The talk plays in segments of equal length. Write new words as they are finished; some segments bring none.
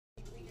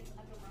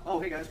Oh,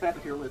 hey guys,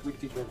 Patrick here with We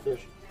Can Teach Men to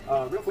Fish.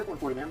 Real quick one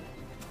for you, man.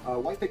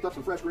 Wife picked up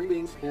some fresh green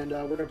beans, and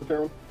we're going to prepare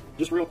them.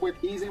 Just real quick,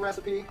 easy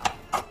recipe.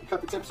 You cut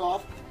the tips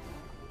off.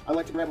 I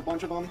like to grab a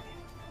bunch of them.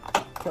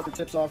 Cut the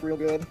tips off real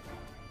good.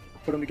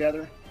 Put them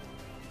together.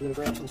 You're going to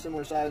grab some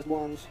similar sized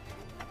ones.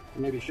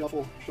 And maybe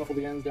shuffle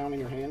the ends down in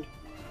your hand.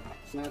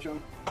 Snatch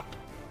them.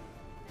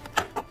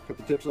 Cut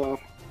the tips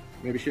off.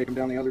 Maybe shake them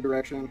down the other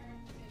direction.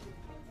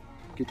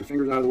 Keep your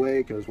fingers out of the way,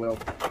 because, well,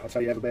 that's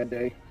how you have a bad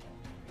day.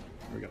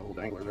 We got a little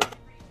dangler there.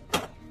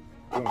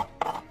 Boom.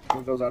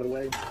 Move those out of the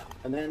way.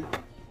 And then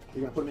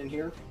you're going to put them in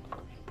here.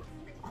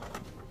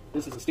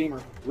 This is a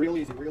steamer. Real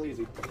easy, real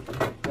easy.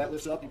 That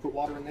lifts up. You put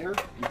water in there.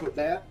 You put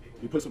that.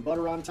 You put some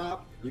butter on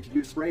top. You can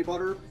use spray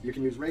butter. You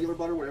can use regular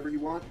butter, whatever you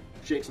want.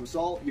 Shake some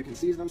salt. You can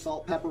season them.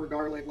 Salt, pepper,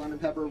 garlic, lemon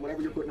pepper,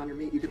 whatever you're putting on your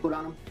meat, you can put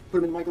on them. Put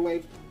them in the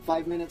microwave.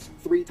 5 minutes,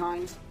 3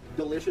 times.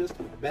 Delicious.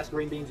 Best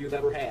green beans you've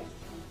ever had.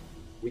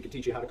 We can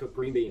teach you how to cook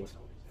green beans.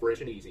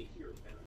 Fresh and easy.